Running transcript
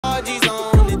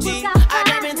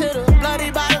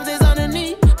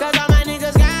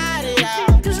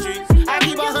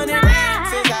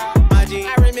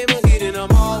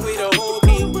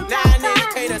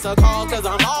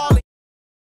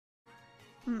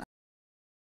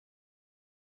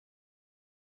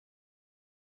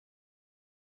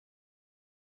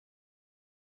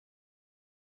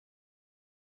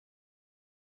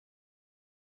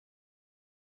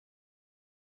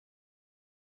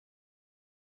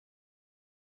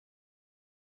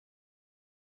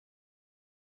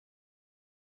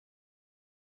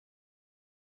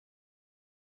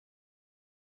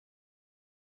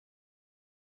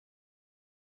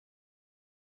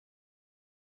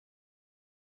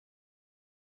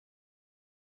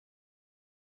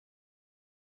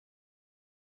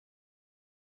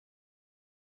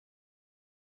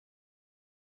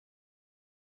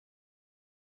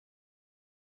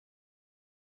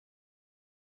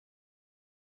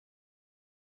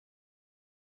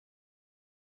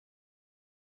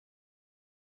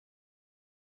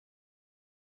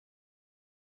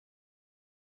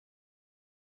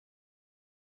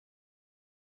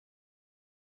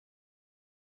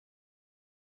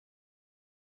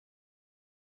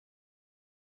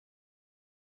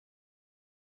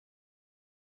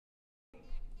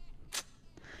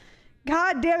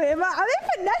God damn it! Are they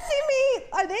finessing me?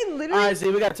 Are they literally? All right, Z,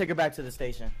 we gotta take her back to the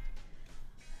station.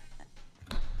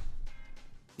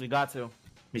 We got to. Let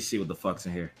me see what the fuck's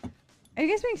in here. Are you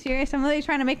guys being serious? I'm literally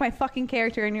trying to make my fucking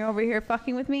character, and you're over here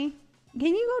fucking with me.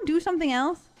 Can you go do something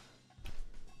else?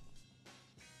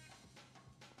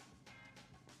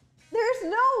 There's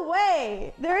no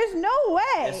way. There is no way.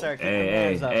 Yes, sir.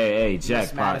 Hey,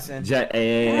 jackpot.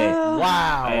 Hey.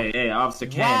 Wow. Hey, Officer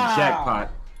Ken,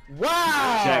 jackpot.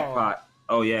 Wow. Jackpot.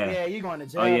 Oh, yeah. Yeah, you're going to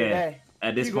jail today.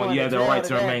 At this point, you have the right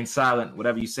to remain silent.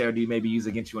 Whatever you say or do may be used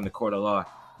against you in the court of law.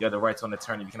 You have the right to an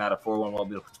attorney. You cannot afford one while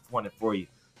being appointed for you.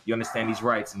 You understand these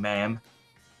rights, ma'am?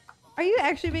 Are you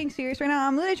actually being serious right now?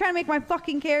 I'm literally trying to make my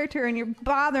fucking character, and you're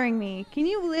bothering me. Can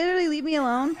you literally leave me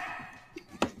alone?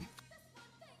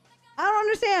 I don't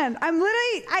understand.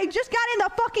 I just got in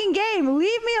the fucking game.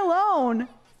 Leave me alone.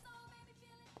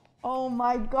 Oh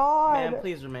my god. Man,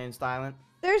 please remain silent.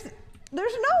 There's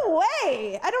no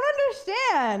way. I don't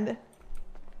understand.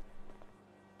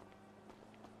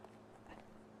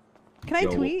 Can I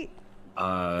tweet?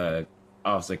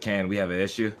 Officer Ken, we have an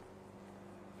issue.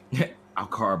 Our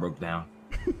car broke down.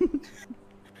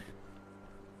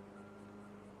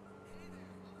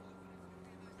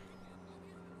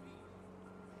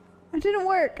 It didn't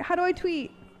work. How do I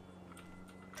tweet?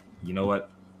 You know what?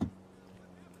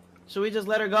 Should we just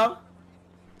let her go?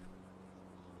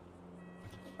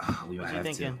 We might What you have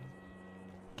thinking? to.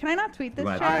 Can I not tweet this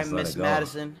might chat? have Alright, to let Miss it go.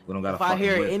 Madison. We don't gotta If I fucking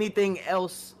hear whip. anything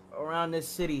else around this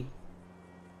city,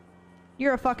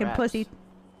 You're a fucking Raps. pussy.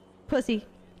 Pussy.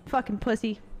 Fucking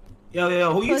pussy.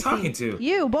 Yo, who you Pussy. talking to?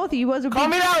 You, both of you. Was a call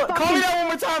me out. fucking Call me out one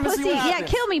more time and pussy. see what Yeah,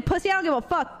 happens. kill me, pussy. I don't give a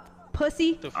fuck.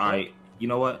 Pussy. Alright, you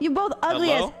know what? You both ugly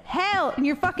Hello? as hell. And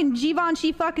your fucking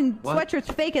Givenchy fucking What?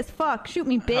 sweatshirt's fake as fuck. Shoot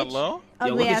me, bitch. Hello? Yo,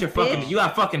 Ugly look ass at your bitch. fucking. You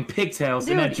got fucking pigtails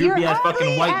and that Dude, droopy you're ass fucking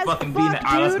ugly white as fucking fuck, V-neck.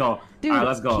 Alright, let's dude. go. Dude, Alright,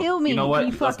 let's go. kill me. You know what? You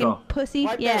Let's fucking go. pussy.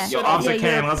 Wipe that Yeah. shit Yo, off. Officer Yeah,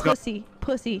 Cam, you're a let's go. pussy.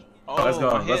 Pussy. Oh, Let's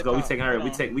go. my Let's go. We headphones. taking her.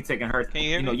 Hold on. We taking her. Can you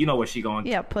hear me? You know where she going.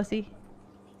 Yeah, pussy.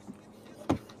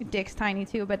 Your dick's tiny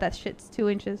too, but that shit's 2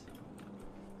 inches.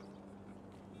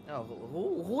 Oh,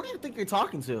 who do you think you're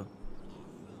talking to?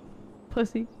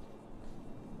 Pussy.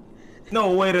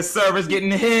 No way, the server's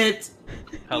getting hit.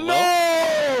 Hello?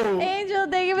 No! Angel,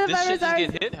 thank you for the This 500 shit just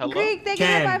stars. get hit? Hello? Greek, thank you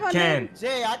for the 500. Ken.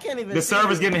 Jay, I can't even The see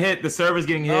server's you. getting hit. The server's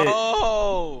getting hit.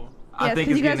 Oh! I Yes, think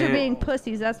because it's you guys getting are hit. being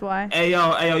pussies, that's why. Hey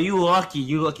yo, you lucky.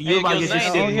 You Hey, about to yo, get your Zane,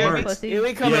 shit do you hear me? worked. Pussy. Here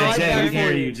we come Yeah, right Jay, back we can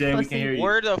hear for you. Jay, we Pussy. can hear you.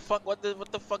 Where the fuck? What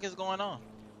the fuck is going on?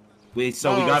 We Oh, got she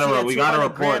had a 200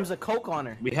 report. grams of coke on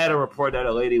her. We had a report that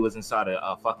a lady was inside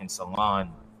a fucking salon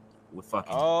with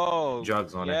fucking Oh,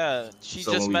 drugs on her. yeah. She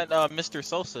So just when we- met Mr.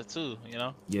 Sosa too. You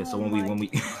know. Yeah, so Oh when we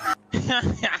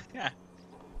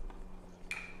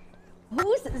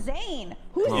Who's Zane?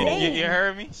 Who's Oh. Zane? you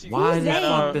heard me? She, why the Zane?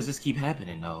 fuck does this keep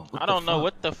happening though? What I the don't know fuck?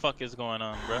 what the fuck is going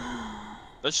on, bro.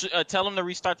 Let's tell him to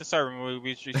restart the server when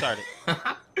we restart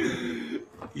it.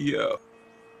 Yo.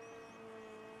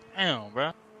 Damn,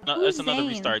 bro. No, Who's it's another Zane?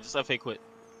 restart. Just FA quit.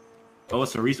 Oh,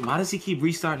 it's a reason. Why does he keep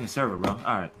restarting the server, bro? All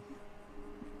right.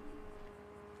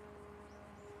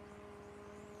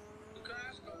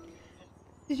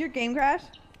 Did your game crash?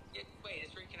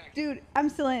 Dude, I'm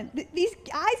still in. These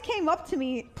guys came up to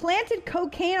me, planted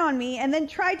cocaine on me, and then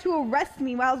tried to arrest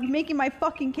me while I was making my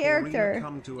fucking character.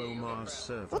 Come to Omar's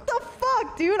server. What the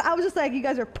fuck, dude? I was just like, you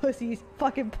guys are pussies.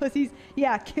 Fucking pussies.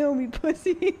 Yeah, kill me,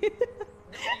 pussy.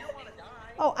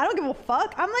 Oh, I don't give a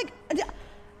fuck. I'm like,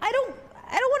 I don't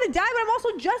want to die, but I'm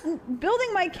also just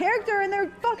building my character, and they're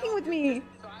fucking with me.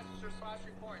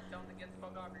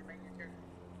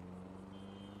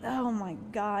 Oh my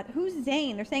god. Who's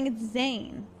Zane? They're saying it's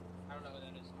Zane. I don't know who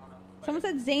that is. Someone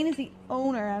said Zane is the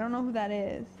owner. I don't know who that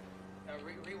is.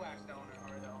 Rewax the owner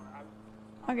or the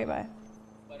owner. Okay, bye.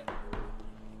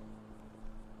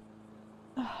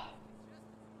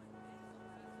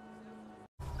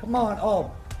 Come on,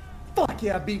 oh, fuck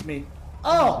yeah, beat me.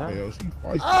 Oh,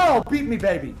 oh, beat me,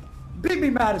 baby. Beat me,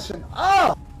 Madison.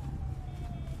 Oh,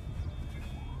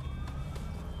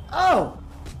 oh,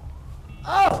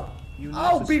 oh,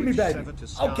 oh, beat me, baby.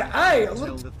 Okay, hey,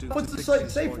 what's the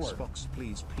safe word? Box,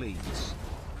 please.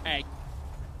 Hey.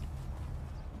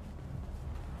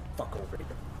 Fuck over here.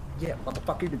 Yeah,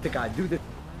 motherfucker, you think I do this?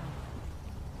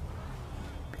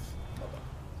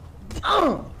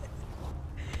 Oh,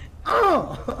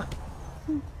 oh,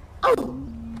 oh.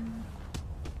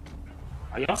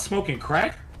 Are y'all smoking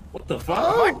crack? What the fuck?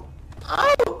 Oh!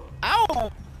 Oh!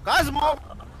 Ow! Cosmo!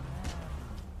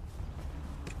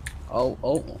 Oh.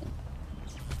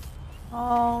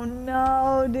 Oh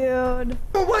no, dude.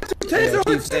 But what's your taser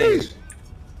with these?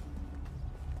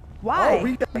 Why? Oh,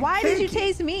 we got Why did you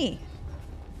kinky. tase me?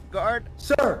 Guard.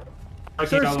 Sir,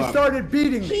 Sir, she started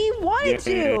beating me. He wanted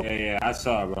to. Yeah, I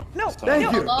saw, bro. No,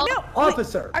 Thank you. No,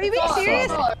 Officer. Are you being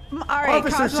serious? All right,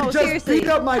 Officer, Cosmo, she just seriously. beat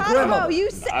up my Cosmo, grandmother. you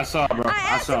said. I saw, bro. I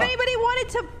asked if anybody wanted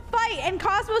to fight, and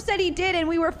Cosmo said he did, and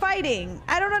we were fighting.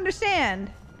 I don't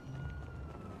understand.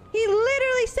 He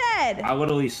literally said. I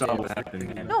literally saw what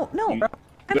happened, man. No. I'm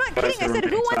not kidding. I said,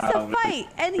 who wants to fight?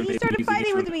 And he started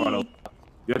fighting with me.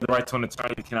 You have the right to an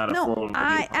attorney. You cannot afford. No,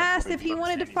 I asked if he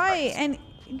wanted to fight, and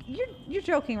you're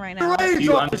joking right now.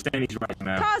 You understand these rights,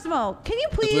 man. Cosmo, can you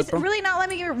please really not let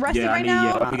me get arrested right now?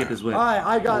 Yeah, let me get this whip. All right,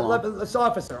 I got this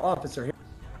officer here.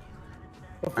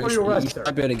 Before you arrest her.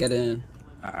 I better get in.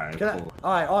 All right, Cool.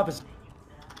 All right, officer.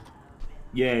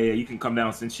 Yeah, you can come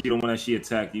down since she the one that she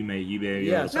attacked. You better.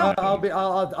 Yes, I'll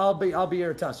be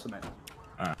your testament.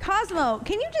 Cosmo,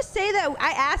 can you just say that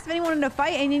I asked if anyone wanted to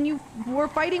fight, and then you were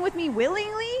fighting with me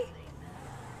willingly?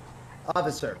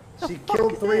 Officer, she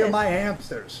killed 3 of my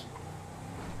hamsters.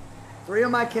 3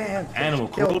 of my hamsters. Animal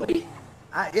cruelty?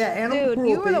 Yeah, animal Dude, cruelty.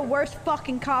 you were the worst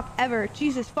fucking cop ever.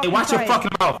 Jesus fucking Hey, watch your Christ.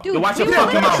 fucking mouth. Dude, Watch your we were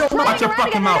fucking literally mouth. Watch your running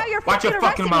fucking around mouth. together, Watch your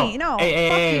fucking mouth. me. No,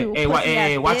 Hey,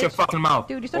 watch your bitch. fucking mouth.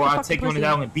 Dude, you're such or a I'll fucking take you in pussy.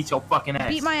 down and beat your fucking ass.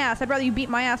 Beat my ass. I'd rather you beat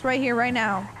my ass right here, right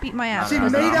now. Beat my ass. She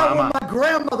made out with my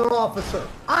grandmother, officer.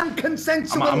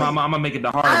 Unconsensually. I'm gonna make it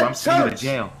the harder. I'm sending you to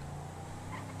jail.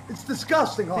 It's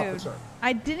disgusting, Dude, officer.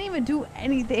 I didn't even do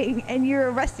anything, and you're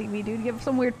arresting me, dude. You have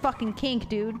some weird fucking kink,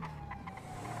 dude.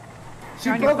 She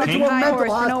You're on your broke into fucking a high mental horse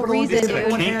for no hospital and reason, gave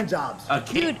everyone dude. hand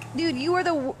jobs. Dude, you are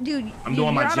the dude. I'm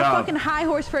doing my you're on job. a fucking high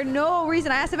horse for no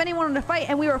reason. I asked if anyone wanted to fight,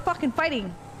 and we were fucking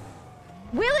fighting.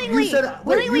 Willingly, You said,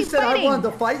 willingly you said fighting. I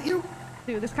wanted to fight you?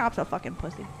 Dude, this cop's a fucking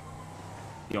pussy.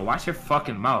 Yo, watch your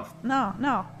fucking mouth.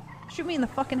 No. Shoot me in the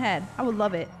fucking head. I would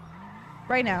love it.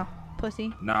 Right now,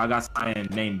 pussy. No, I got someone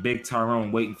named Big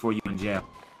Tyrone waiting for you in jail.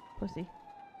 Pussy.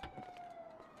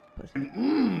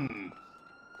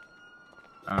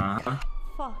 Uh-huh.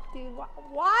 Fuck, dude.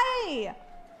 Why?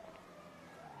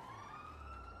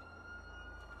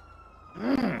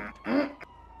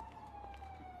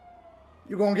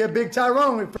 You're gonna get Big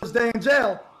Tyrone your first day in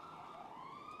jail.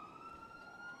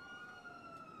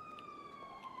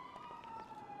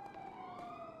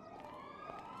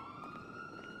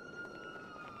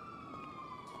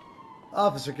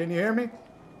 Officer, can you hear me?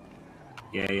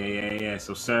 Yeah.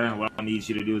 So, sir, what I need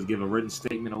you to do is give a written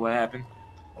statement of what happened.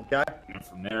 Okay. And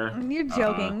from there... You're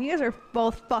joking. You guys are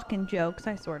both fucking jokes.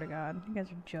 I swear to God. You guys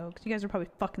are jokes. You guys are probably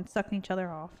fucking sucking each other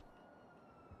off.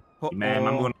 Ma'am,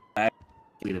 I'm going to ask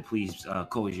you to please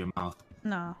close your mouth.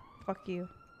 No. Fuck you.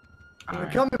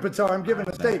 Alright. Come here, Patar. I'm giving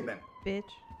a statement. Bitch.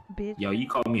 Yo, you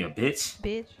call me a bitch?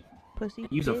 Bitch. Pussy.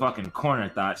 You's a bitch. fucking corner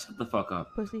thought. Shut the fuck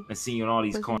up. Pussy. I see you in all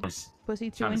these Pussy. corners.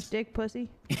 Pussy. Trying to 2-inch dick. Pussy.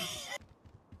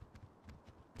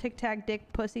 Tic Tac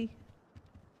dick. Pussy.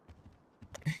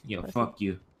 Yo, Pussy. fuck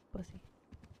you. Pussy.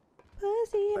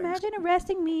 Pussy. Imagine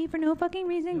arresting me for no fucking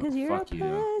reason because you're a fuck you,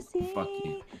 yo. pussy. Fuck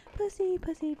you.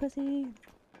 Pussy.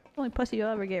 Only pussy you'll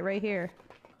ever get right here.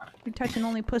 You're touching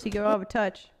only pussy you'll ever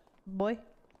touch. Boy.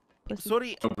 Pussy.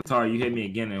 Sorry. So, Patar, you hit me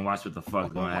again and watch what the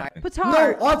fuck's gonna happen.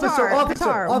 Patar, No, officer, Patar, officer,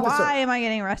 Patar, officer. why am I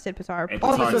getting arrested, Patar? Hey,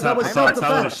 Officer, Patar, that was tell her to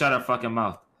self-defense. shut her fucking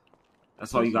mouth.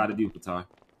 That's all you gotta do, Patar.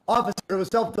 Officer, it was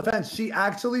self-defense. She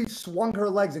actually swung her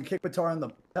legs and kicked Patar in the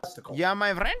testicle. Yeah,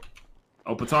 my friend.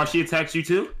 Oh, Patar, she attacked you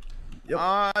too?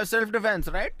 Self-defense,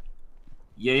 right?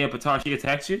 Yeah, Patar, she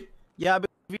attacked you? Yeah, but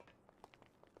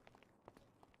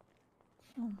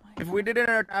Oh my if we didn't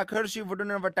attack her, she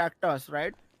wouldn't have attacked us,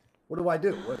 right? What do I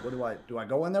do? What do I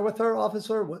go in there with her,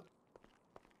 officer? What?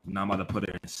 Now I'm about to put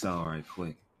her in a cell right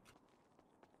quick.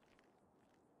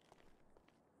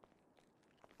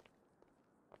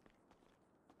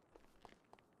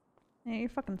 Yeah, you're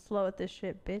fucking slow at this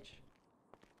shit, bitch.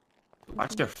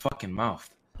 Watch your fucking mouth.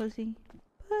 Pussy.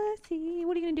 Pussy.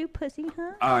 What are you gonna do, pussy,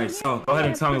 huh? Alright, so go ahead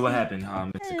and tell me what happened,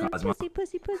 Mr. Yeah, Cosmo.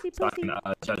 pussy. So I can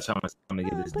judge how much I'm gonna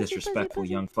get this Pussy, disrespectful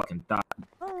pussy. young fucking thought.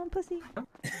 Oh, pussy.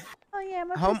 Oh, yeah,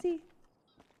 my How- pussy.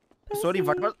 Sorry,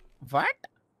 what Pussy. was... What?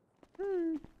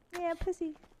 Yeah,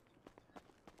 pussy.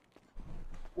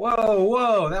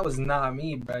 Whoa, that was not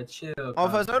me, bro. Chill.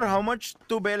 Officer, how much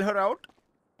to bail her out?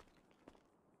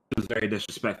 It was very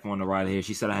disrespectful on the ride here.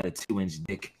 She said I had a 2-inch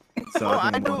dick. So Oh, I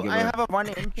I think I'm gonna do. give I her... have a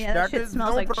 1-inch. Yeah, that That shit is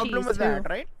smells no like problem cheese, with that, too.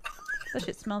 right? That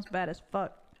shit smells bad as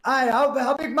fuck. Hey,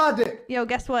 how big my dick? Yo,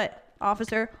 guess what,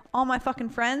 officer? All my fucking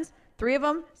friends, 3 of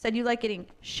them, said you like getting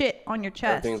shit on your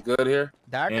chest. Everything's good here?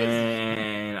 That is...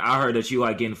 And I heard that you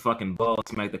like getting fucking balls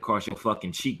smacked across your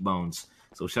fucking cheekbones.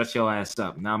 So shut your ass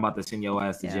up. Now I'm about to send your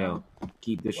ass to jail.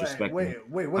 Keep disrespecting.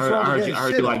 Wait, what's wrong with getting I heard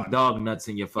shit you like on? dog nuts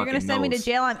in your fucking You're gonna send me to nose.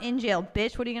 jail. I'm in jail,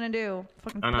 bitch. What are you gonna do?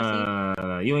 Fucking pussy.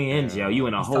 No. You ain't in jail. You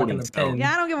in a holding cell.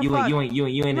 Yeah, I don't give a fuck. You ain't You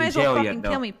in might as well jail fucking yet, though.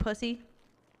 kill me, pussy.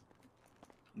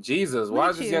 Jesus, Look why at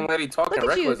is this you. young lady talking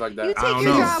Look at reckless you. like that? You I take don't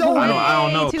your know. job I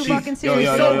don't know. way too She- fucking yo,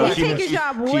 seriously. yo, You take your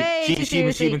job way too She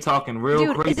seriously. been talking real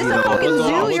Dude, crazy. is this a fucking zoo?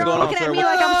 What's You're going on, looking at sir? me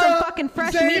like I'm some fucking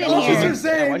fresh Zane, meat in Officer here.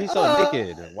 Zane, Why are you so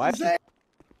naked? Why?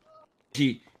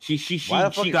 She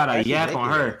got a yak on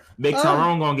her. Big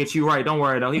Tyrone gonna get you right. Don't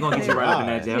worry though. He gonna get you right up in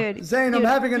that jail. Dude, Zane, I'm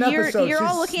having an episode. You're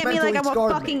all She's looking at me like I'm a mentally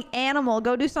scarred fucking me. animal.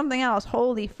 Go do something else.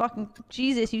 Holy fucking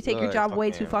Jesus! You take your job way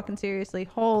too fucking seriously.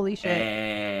 Holy shit!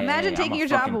 Imagine taking your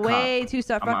job way too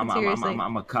fucking seriously.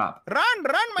 I'm a cop. Run,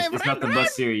 my It's friend, nothing run. but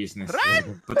seriousness.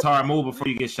 Patar, move before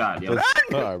you get shot, yo.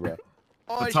 Bro.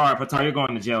 Patar, you're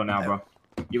going to jail now, bro.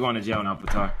 You're going to jail now,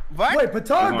 Patar. What? Wait, You're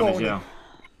Patar going to jail.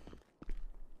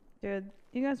 Dude,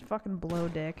 you guys fucking blow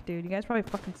dick, dude. You guys probably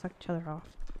fucking suck each other off.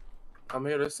 I'm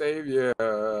here to save you.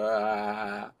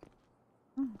 Oh,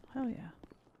 hell yeah.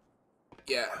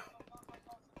 Yeah.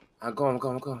 I'm going. Oh,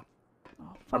 I'm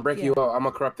fuck breaking yeah. you up. I'm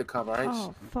a corrupted cop, alright?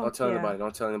 Oh, fuck Don't tell yeah. anybody.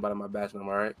 Don't tell anybody my badge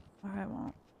number, alright? Alright,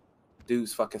 won't.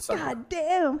 Dudes fucking suck. God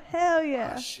damn, hell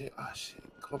yeah. Oh shit.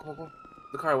 Come on.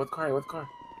 The car. With the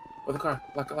car.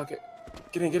 Lock it.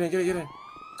 Get in. Go.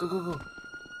 Oh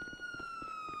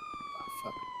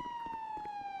fuck.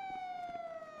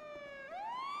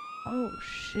 Oh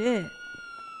shit.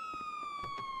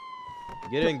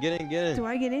 Get in. Do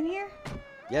I get in here?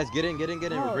 Yes, get in.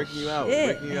 Oh, We're breaking you out.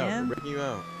 shit, We're man. breaking you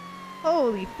out.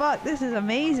 Holy fuck, this is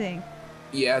amazing.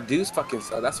 Yeah, dudes fucking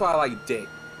suck. That's why I like dick.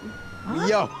 Huh?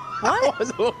 Yo. What?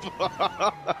 What's up?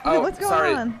 Oh, What's going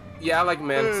sorry. on? Yeah, I like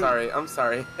men. Sorry. I'm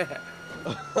sorry.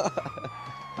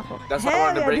 That's why I Hell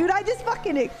wanted to yeah, break. dude, I just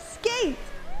fucking escaped.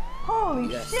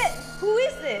 Holy Yes. shit. Who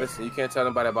is this? Listen, you can't tell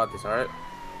nobody about this, all right?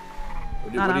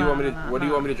 What do No, you no, want me to? no, What do you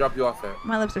no. want me to drop you off at?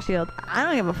 My lips are sealed. I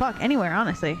don't give a fuck anywhere,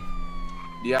 honestly.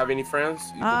 Do you have any friends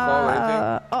you can call or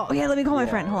anything? Oh, yeah, let me call my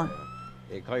friend. Hold on.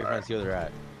 Hey, call your friends, see where they're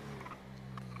at.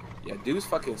 Yeah, dudes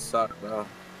fucking suck, bro.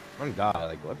 Oh God,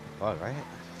 like what the fuck, right?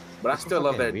 But I That's still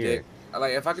love their fucking dick.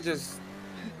 Like if I could just,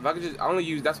 I only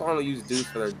use. That's why I only use dudes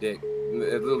for their dick.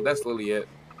 That's literally it.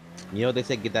 You know they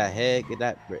say get that head, get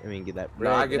that. I mean, get that. No,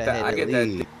 Bread, I get that. head, I get that.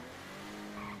 leave. Dick.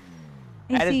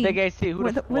 Hey, this big AC. Who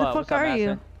Where the fuck what's up, are you?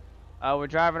 Madison? We're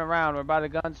driving around. We're by the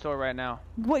gun store right now.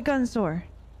 What gun store?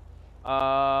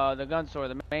 The gun store,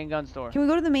 the main gun store. Can we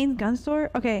go to the main gun store?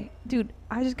 Okay, dude,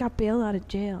 I just got bailed out of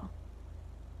jail.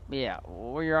 Yeah,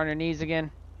 where you're on your knees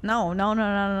again? No.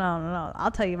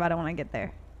 I'll tell you about it when I get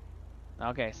there.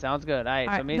 Okay, sounds good. All right,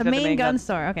 All so right, meet the us at main gun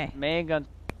store. Okay. Main gun.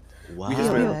 Wow. We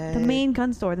just Yo, went- the main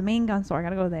gun store. The main gun store. I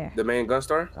gotta go there. The main gun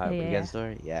store. The Yeah. gun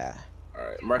store. Yeah. All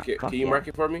right, mark it. Fuck Can you yeah. mark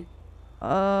it for me? It's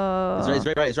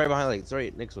right behind. Like it's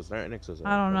right next to us. Right next to us.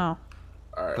 I don't know.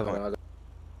 All right. Come on. hold on,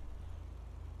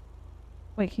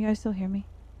 Wait, can you guys still hear me?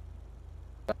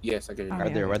 Yes, I get you. All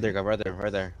Right there. Right there.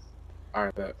 All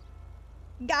right, bet.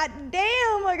 God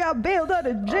damn! I got bailed out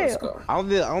of All right, let's jail. go. I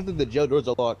don't think the jail doors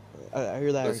are locked. I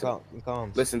hear that Listen. in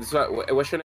comms. Listen, this is what's your name?